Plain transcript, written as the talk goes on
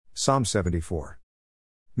Psalm 74.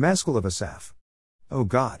 Maskil of Asaph. O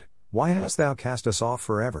God, why hast thou cast us off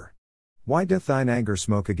forever? Why doth thine anger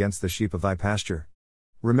smoke against the sheep of thy pasture?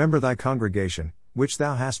 Remember thy congregation, which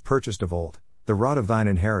thou hast purchased of old, the rod of thine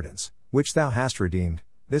inheritance, which thou hast redeemed,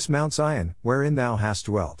 this Mount Zion, wherein thou hast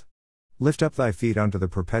dwelt. Lift up thy feet unto the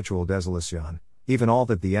perpetual desolation, even all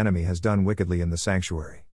that the enemy has done wickedly in the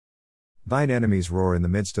sanctuary. Thine enemies roar in the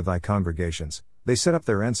midst of thy congregations, they set up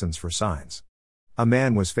their ensigns for signs. A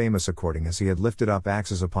man was famous according as he had lifted up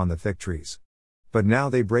axes upon the thick trees. But now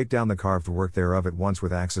they break down the carved work thereof at once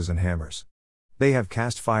with axes and hammers. They have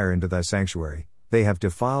cast fire into thy sanctuary, they have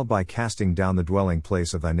defiled by casting down the dwelling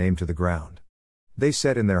place of thy name to the ground. They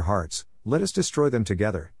said in their hearts, let us destroy them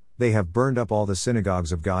together, they have burned up all the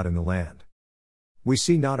synagogues of God in the land. We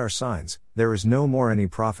see not our signs, there is no more any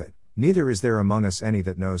prophet, neither is there among us any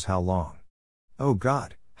that knows how long. O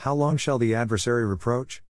God, how long shall the adversary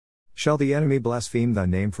reproach? Shall the enemy blaspheme thy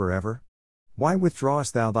name forever? Why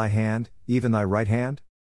withdrawest thou thy hand, even thy right hand?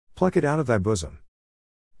 Pluck it out of thy bosom.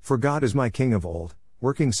 For God is my King of old,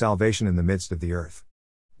 working salvation in the midst of the earth.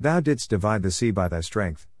 Thou didst divide the sea by thy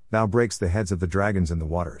strength, thou breakst the heads of the dragons in the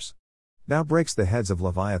waters. Thou breakst the heads of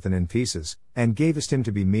Leviathan in pieces, and gavest him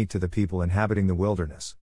to be meat to the people inhabiting the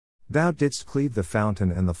wilderness. Thou didst cleave the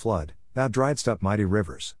fountain and the flood, thou driedst up mighty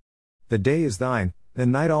rivers. The day is thine, the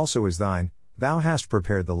night also is thine, thou hast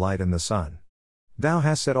prepared the light and the sun. Thou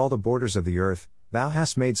hast set all the borders of the earth, thou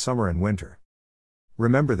hast made summer and winter.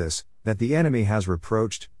 Remember this, that the enemy has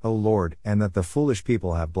reproached, O Lord, and that the foolish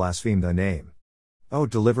people have blasphemed thy name. O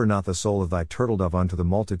deliver not the soul of thy turtledove unto the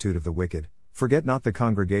multitude of the wicked, forget not the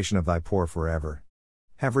congregation of thy poor forever.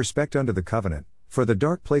 Have respect unto the covenant, for the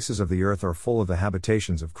dark places of the earth are full of the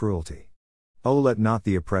habitations of cruelty. O let not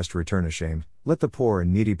the oppressed return ashamed, let the poor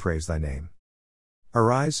and needy praise thy name.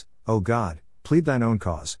 Arise, O God, plead thine own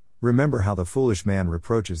cause, remember how the foolish man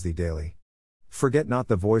reproaches thee daily. Forget not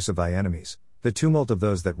the voice of thy enemies, the tumult of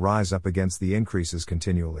those that rise up against thee increases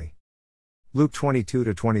continually. Luke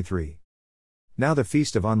 22-23. Now the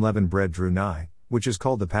feast of unleavened bread drew nigh, which is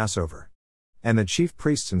called the Passover. And the chief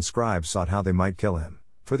priests and scribes sought how they might kill him,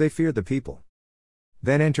 for they feared the people.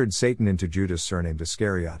 Then entered Satan into Judas surnamed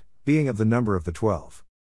Iscariot, being of the number of the 12.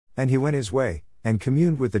 And he went his way, and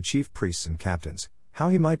communed with the chief priests and captains, how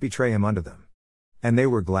he might betray him unto them. And they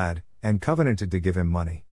were glad, and covenanted to give him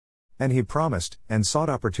money. And he promised, and sought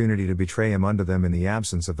opportunity to betray him unto them in the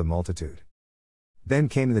absence of the multitude. Then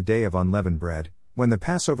came the day of unleavened bread, when the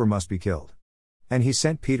Passover must be killed. And he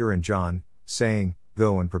sent Peter and John, saying,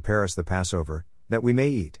 Go and prepare us the Passover, that we may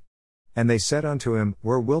eat. And they said unto him,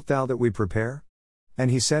 Where wilt thou that we prepare?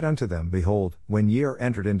 And he said unto them, Behold, when ye are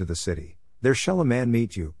entered into the city, there shall a man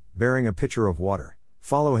meet you, bearing a pitcher of water,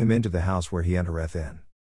 follow him into the house where he entereth in.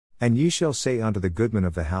 And ye shall say unto the goodman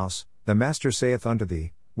of the house, The master saith unto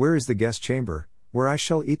thee, Where is the guest chamber, where I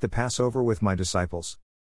shall eat the Passover with my disciples?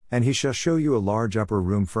 And he shall show you a large upper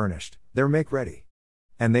room furnished, there make ready.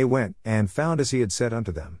 And they went, and found as he had said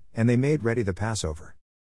unto them, and they made ready the Passover.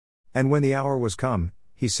 And when the hour was come,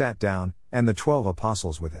 he sat down, and the 12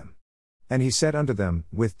 apostles with him. And he said unto them,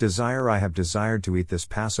 With desire I have desired to eat this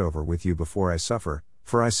Passover with you before I suffer,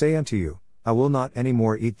 for I say unto you, I will not any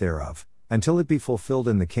more eat thereof, until it be fulfilled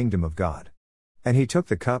in the kingdom of God. And he took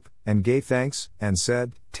the cup, and gave thanks, and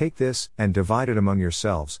said, Take this, and divide it among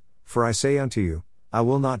yourselves, for I say unto you, I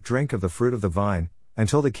will not drink of the fruit of the vine,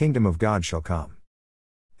 until the kingdom of God shall come.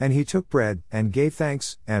 And he took bread, and gave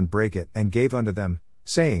thanks, and brake it, and gave unto them,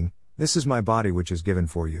 saying, This is my body which is given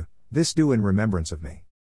for you, this do in remembrance of me.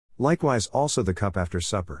 Likewise also the cup after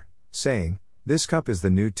supper, saying, This cup is the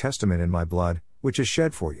New Testament in my blood, which is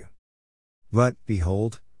shed for you. But,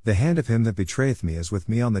 behold, the hand of him that betrayeth me is with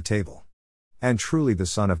me on the table. And truly the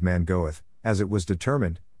Son of Man goeth, as it was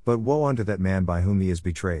determined, but woe unto that man by whom he is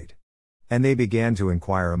betrayed. And they began to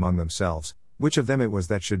inquire among themselves, which of them it was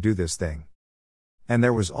that should do this thing. And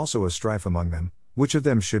there was also a strife among them, which of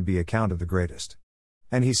them should be accounted the greatest.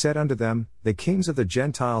 And he said unto them, The kings of the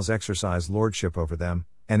Gentiles exercise lordship over them,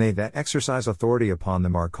 and they that exercise authority upon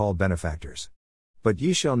them are called benefactors. But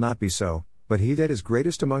ye shall not be so, but he that is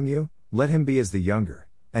greatest among you, let him be as the younger,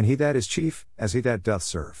 and he that is chief, as he that doth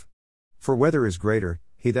serve. For whether is greater,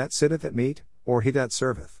 he that sitteth at meat, or he that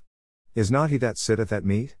serveth? Is not he that sitteth at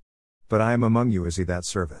meat? But I am among you as he that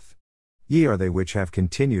serveth. Ye are they which have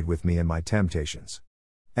continued with me in my temptations.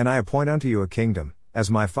 And I appoint unto you a kingdom, as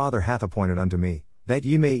my Father hath appointed unto me, that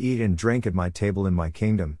ye may eat and drink at my table in my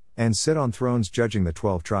kingdom, and sit on thrones judging the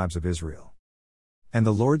 12 tribes of Israel. And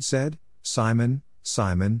the Lord said, Simon,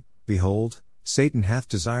 Simon, behold, Satan hath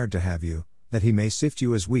desired to have you, that he may sift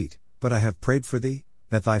you as wheat, but I have prayed for thee,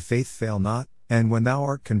 that thy faith fail not, and when thou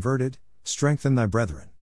art converted, strengthen thy brethren.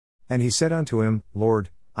 And he said unto him,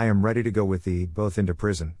 Lord, I am ready to go with thee both into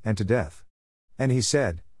prison, and to death. And he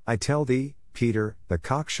said, I tell thee, Peter, the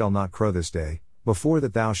cock shall not crow this day, before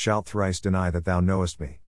that thou shalt thrice deny that thou knowest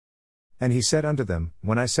me. And he said unto them,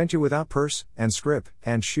 When I sent you without purse, and scrip,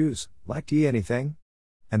 and shoes, lacked ye anything?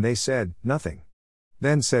 And they said, Nothing.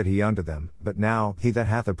 Then said he unto them, But now, he that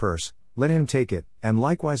hath a purse, let him take it, and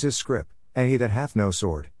likewise his scrip, and he that hath no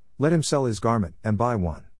sword, let him sell his garment, and buy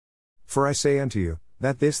one. For I say unto you,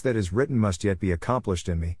 that this that is written must yet be accomplished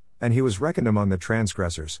in me. And he was reckoned among the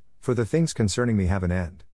transgressors, for the things concerning me have an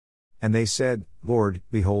end. And they said, Lord,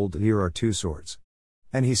 behold, here are 2 swords.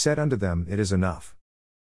 And he said unto them, It is enough.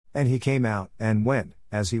 And he came out, and went,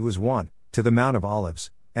 as he was wont, to the Mount of Olives,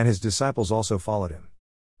 and his disciples also followed him.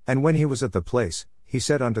 And when he was at the place, he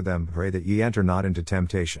said unto them, Pray that ye enter not into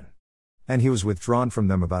temptation. And he was withdrawn from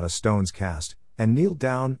them about a stone's cast, and kneeled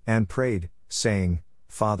down, and prayed, saying,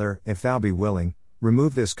 Father, if thou be willing,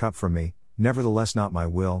 remove this cup from me, nevertheless not my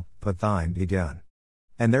will, but thine be done.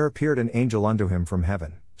 And there appeared an angel unto him from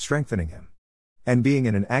heaven, strengthening him. And being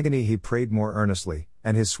in an agony he prayed more earnestly,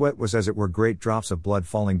 and his sweat was as it were great drops of blood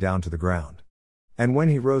falling down to the ground. And when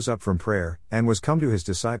he rose up from prayer, and was come to his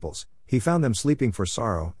disciples, he found them sleeping for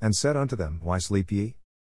sorrow, and said unto them, Why sleep ye?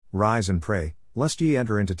 Rise and pray, lest ye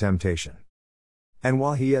enter into temptation. And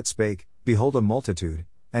while he yet spake, behold a multitude,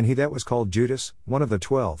 and he that was called Judas, one of the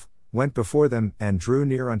 12, went before them, and drew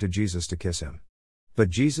near unto Jesus to kiss him. But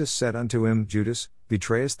Jesus said unto him, Judas,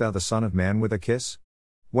 betrayest thou the Son of Man with a kiss?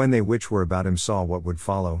 When they which were about him saw what would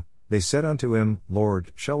follow, they said unto him,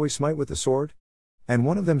 Lord, shall we smite with the sword? And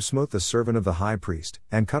one of them smote the servant of the high priest,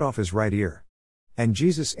 and cut off his right ear. And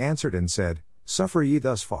Jesus answered and said, Suffer ye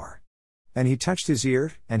thus far. And he touched his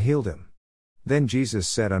ear, and healed him. Then Jesus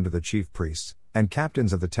said unto the chief priests, and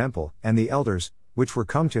captains of the temple, and the elders, which were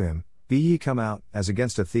come to him, Be ye come out, as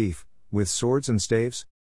against a thief, with swords and staves?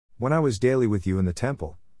 When I was daily with you in the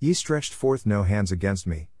temple, ye stretched forth no hands against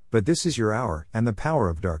me, but this is your hour, and the power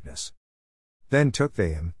of darkness. Then took they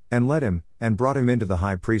him, and led him, and brought him into the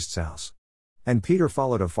high priest's house. And Peter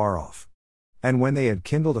followed afar off. And when they had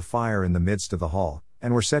kindled a fire in the midst of the hall,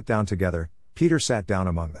 and were set down together, Peter sat down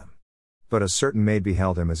among them. But a certain maid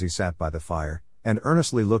beheld him as he sat by the fire, and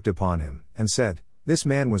earnestly looked upon him, and said, This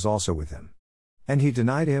man was also with him. And he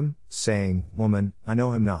denied him, saying, Woman, I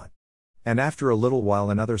know him not. And after a little while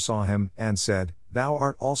another saw him, and said, Thou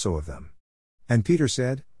art also of them. And Peter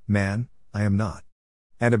said, Man, I am not.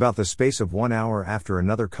 And about the space of 1 hour after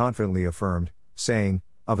another confidently affirmed, saying,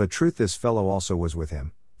 Of a truth this fellow also was with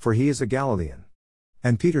him, for he is a Galilean.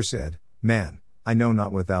 And Peter said, Man, I know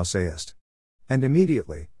not what thou sayest. And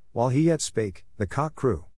immediately, while he yet spake, the cock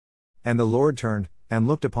crew. And the Lord turned, and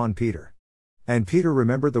looked upon Peter. And Peter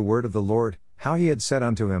remembered the word of the Lord, how he had said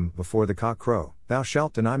unto him, Before the cock crow, thou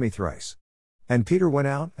shalt deny me thrice. And Peter went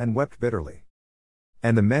out, and wept bitterly.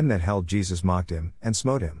 And the men that held Jesus mocked him, and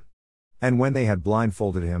smote him. And when they had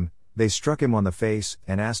blindfolded him, they struck him on the face,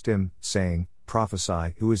 and asked him, saying,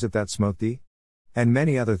 Prophesy, who is it that smote thee? And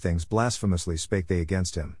many other things blasphemously spake they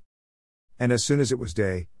against him. And as soon as it was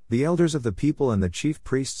day, the elders of the people and the chief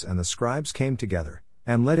priests and the scribes came together,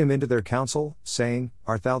 and led him into their council, saying,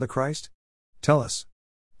 Art thou the Christ? Tell us.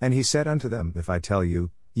 And he said unto them, If I tell you,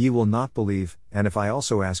 ye will not believe, and if I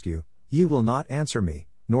also ask you, ye will not answer me,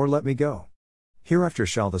 nor let me go. Hereafter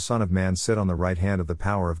shall the Son of Man sit on the right hand of the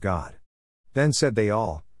power of God. Then said they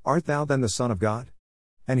all, Art thou then the Son of God?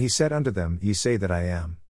 And he said unto them, Ye say that I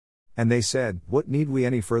am. And they said, What need we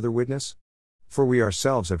any further witness? For we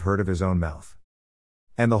ourselves have heard of his own mouth.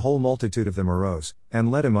 And the whole multitude of them arose, and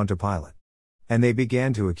led him unto Pilate. And they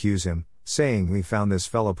began to accuse him, saying, We found this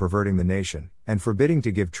fellow perverting the nation, and forbidding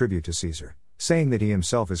to give tribute to Caesar, saying that he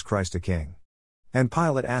himself is Christ a king. And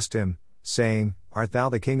Pilate asked him, saying, Art thou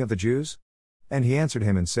the king of the Jews? And he answered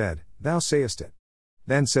him and said, Thou sayest it.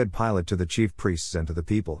 Then said Pilate to the chief priests and to the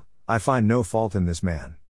people, I find no fault in this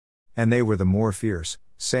man. And they were the more fierce,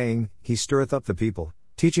 saying, He stirreth up the people,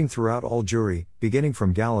 teaching throughout all Jewry, beginning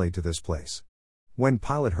from Galilee to this place. When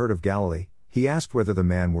Pilate heard of Galilee, he asked whether the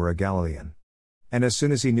man were a Galilean. And as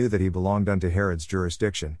soon as he knew that he belonged unto Herod's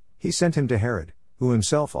jurisdiction, he sent him to Herod, who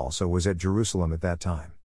himself also was at Jerusalem at that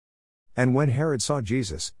time. And when Herod saw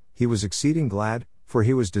Jesus, he was exceeding glad, for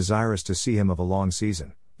he was desirous to see him of a long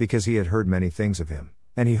season, because he had heard many things of him,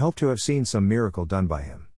 and he hoped to have seen some miracle done by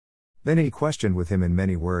him. Then he questioned with him in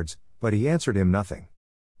many words, but he answered him nothing.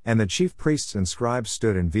 And the chief priests and scribes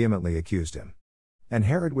stood and vehemently accused him. And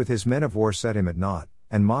Herod with his men of war set him at naught,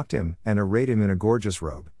 and mocked him, and arrayed him in a gorgeous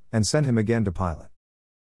robe, and sent him again to Pilate.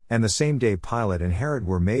 And the same day Pilate and Herod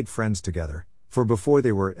were made friends together, for before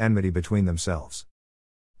they were at enmity between themselves.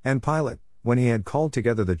 And Pilate, when he had called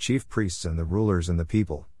together the chief priests and the rulers and the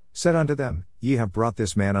people, said unto them, Ye have brought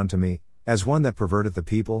this man unto me, as one that perverteth the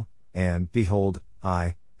people, and, behold,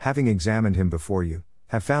 I, having examined him before you,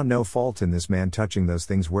 have found no fault in this man touching those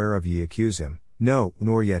things whereof ye accuse him, no,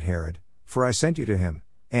 nor yet Herod, for I sent you to him,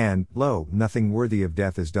 and, lo, nothing worthy of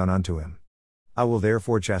death is done unto him. I will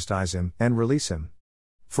therefore chastise him, and release him.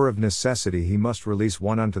 For of necessity he must release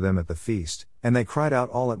one unto them at the feast. And they cried out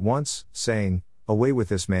all at once, saying, Away with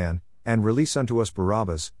this man, and release unto us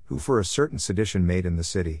Barabbas, who for a certain sedition made in the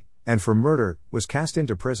city, and for murder, was cast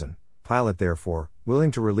into prison. Pilate therefore,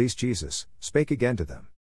 willing to release Jesus, spake again to them.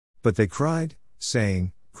 But they cried,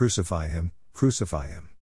 saying, Crucify him, crucify him.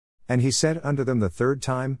 And he said unto them the third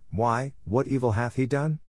time, Why, what evil hath he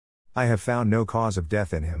done? I have found no cause of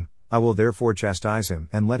death in him, I will therefore chastise him,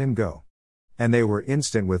 and let him go. And they were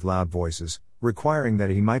instant with loud voices, requiring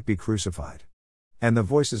that he might be crucified. And the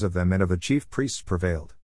voices of them and of the chief priests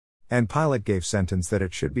prevailed. And Pilate gave sentence that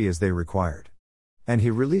it should be as they required. And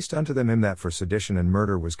he released unto them him that for sedition and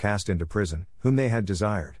murder was cast into prison, whom they had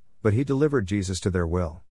desired, but he delivered Jesus to their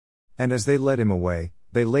will. And as they led him away,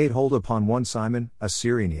 they laid hold upon one Simon, a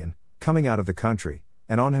Cyrenian, coming out of the country,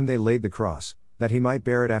 and on him they laid the cross, that he might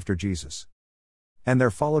bear it after Jesus. And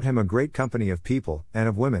there followed him a great company of people, and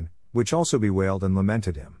of women, which also bewailed and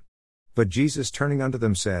lamented him. But Jesus turning unto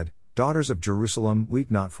them said, Daughters of Jerusalem, weep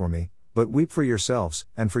not for me, but weep for yourselves,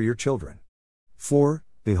 and for your children. For,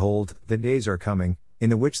 behold, the days are coming, in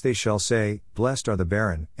the which they shall say, Blessed are the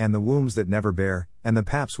barren, and the wombs that never bare, and the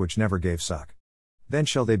paps which never gave suck. Then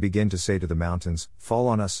shall they begin to say to the mountains, Fall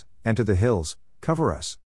on us, and to the hills, Cover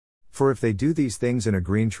us. For if they do these things in a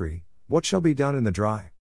green tree, what shall be done in the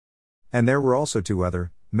dry? And there were also 2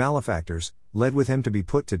 other malefactors, led with him to be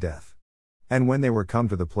put to death. And when they were come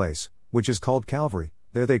to the place, which is called Calvary,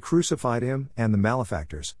 there they crucified him, and the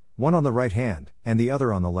malefactors, one on the right hand, and the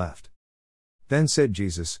other on the left. Then said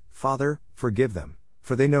Jesus, Father, forgive them,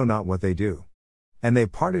 for they know not what they do. And they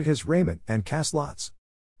parted his raiment, and cast lots.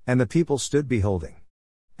 And the people stood beholding.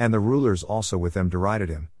 And the rulers also with them derided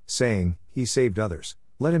him, saying, He saved others,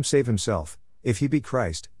 let him save himself, if he be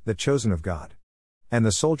Christ, the chosen of God. And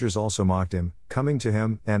the soldiers also mocked him, coming to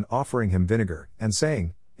him, and offering him vinegar, and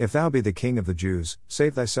saying, If thou be the King of the Jews,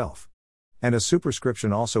 save thyself. And a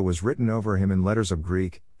superscription also was written over him in letters of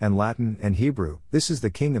Greek, and Latin, and Hebrew, This is the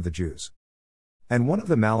King of the Jews. And one of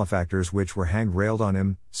the malefactors which were hanged railed on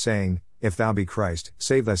him, saying, If thou be Christ,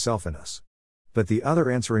 save thyself and us. But the other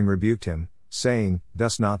answering rebuked him, saying,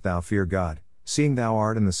 Dost not thou fear God, seeing thou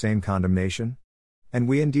art in the same condemnation? And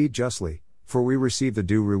we indeed justly, for we receive the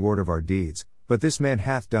due reward of our deeds, but this man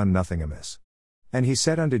hath done nothing amiss. And he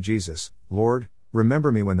said unto Jesus, Lord,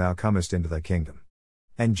 remember me when thou comest into thy kingdom.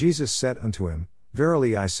 And Jesus said unto him,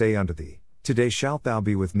 Verily I say unto thee, today shalt thou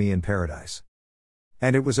be with me in paradise.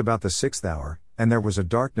 And it was about the 6th hour, and there was a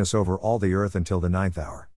darkness over all the earth until the 9th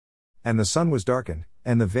hour. And the sun was darkened,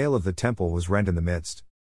 and the veil of the temple was rent in the midst.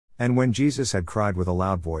 And when Jesus had cried with a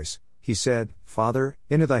loud voice, he said, Father,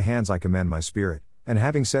 into thy hands I commend my spirit. And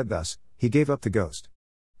having said thus, he gave up the ghost.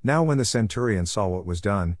 Now when the centurion saw what was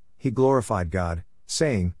done, he glorified God,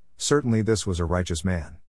 saying, Certainly this was a righteous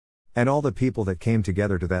man. And all the people that came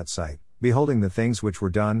together to that sight, beholding the things which were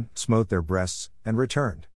done, smote their breasts, and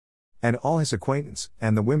returned. And all his acquaintance,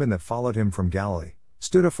 and the women that followed him from Galilee,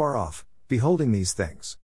 stood afar off, beholding these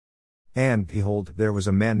things. And, behold, there was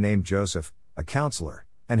a man named Joseph, a counselor,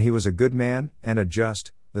 and he was a good man, and a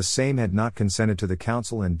just, the same had not consented to the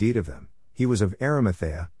counsel and deed of them. He was of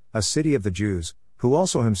Arimathea, a city of the Jews, who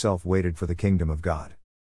also himself waited for the kingdom of God.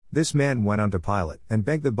 This man went unto Pilate, and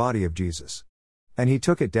begged the body of Jesus. And he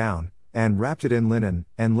took it down, and wrapped it in linen,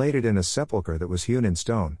 and laid it in a sepulchre that was hewn in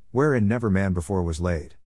stone, wherein never man before was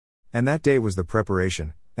laid. And that day was the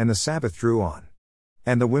preparation, and the Sabbath drew on.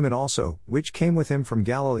 And the women also, which came with him from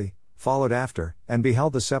Galilee, followed after, and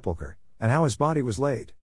beheld the sepulchre, and how his body was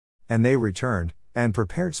laid. And they returned, and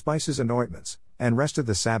prepared spices and ointments, and rested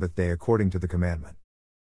the Sabbath day according to the commandment.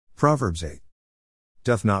 Proverbs 8.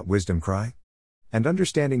 Doth not wisdom cry? And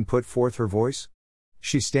understanding put forth her voice?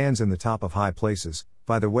 She stands in the top of high places,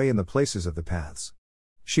 by the way in the places of the paths.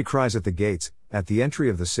 She cries at the gates, at the entry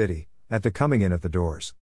of the city, at the coming in at the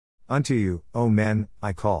doors. Unto you, O men,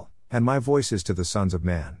 I call, and my voice is to the sons of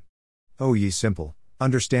man. O ye simple,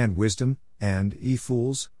 understand wisdom, and, ye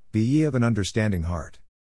fools, be ye of an understanding heart.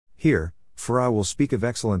 Hear, for I will speak of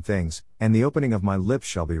excellent things, and the opening of my lips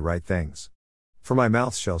shall be right things. For my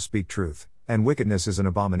mouth shall speak truth, and wickedness is an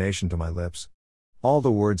abomination to my lips. All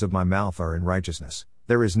the words of my mouth are in righteousness,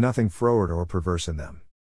 there is nothing froward or perverse in them.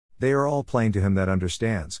 They are all plain to him that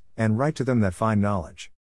understands, and right to them that find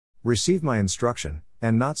knowledge. Receive my instruction,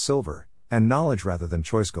 and not silver, and knowledge rather than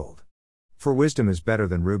choice gold. For wisdom is better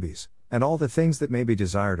than rubies, and all the things that may be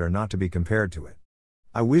desired are not to be compared to it.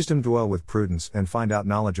 I wisdom dwell with prudence and find out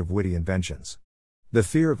knowledge of witty inventions. The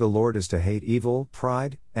fear of the Lord is to hate evil,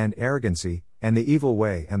 pride, and arrogancy, and the evil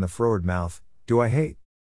way and the froward mouth, do I hate.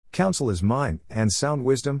 Counsel is mine, and sound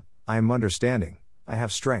wisdom, I am understanding, I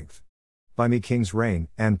have strength. By me kings reign,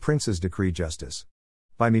 and princes decree justice.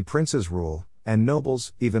 By me princes rule, and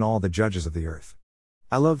nobles, even all the judges of the earth.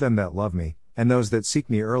 I love them that love me, and those that seek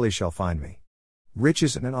me early shall find me.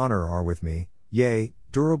 Riches and honor are with me, yea,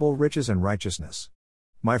 durable riches and righteousness.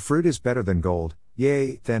 My fruit is better than gold,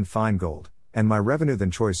 yea, than fine gold, and my revenue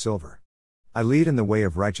than choice silver. I lead in the way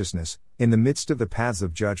of righteousness, in the midst of the paths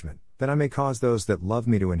of judgment, that I may cause those that love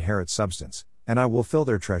me to inherit substance, and I will fill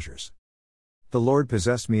their treasures. The Lord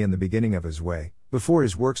possessed me in the beginning of his way, before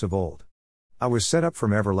his works of old. I was set up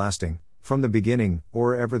from everlasting, from the beginning,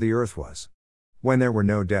 or ever the earth was. When there were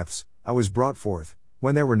no depths, I was brought forth,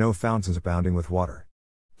 when there were no fountains abounding with water.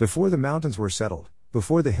 Before the mountains were settled,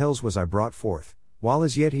 before the hills was I brought forth, while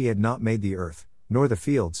as yet he had not made the earth, nor the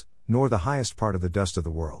fields, nor the highest part of the dust of the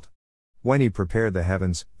world. When he prepared the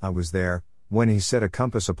heavens, I was there, when he set a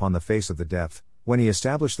compass upon the face of the depth, when he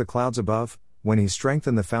established the clouds above, when he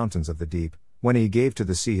strengthened the fountains of the deep, when he gave to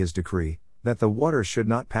the sea his decree, that the waters should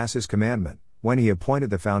not pass his commandment, when he appointed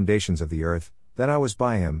the foundations of the earth, that I was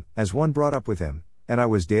by him, as one brought up with him, and I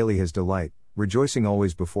was daily his delight, rejoicing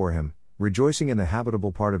always before him, rejoicing in the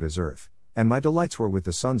habitable part of his earth, and my delights were with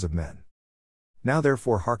the sons of men. Now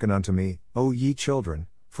therefore hearken unto me, O ye children,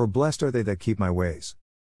 for blessed are they that keep my ways.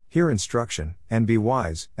 Hear instruction, and be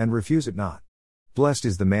wise, and refuse it not. Blessed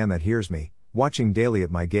is the man that hears me, watching daily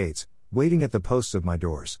at my gates, waiting at the posts of my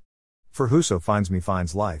doors. For whoso finds me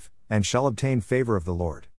finds life, and shall obtain favor of the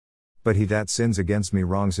Lord. But he that sins against me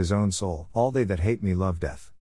wrongs his own soul, all they that hate me love death.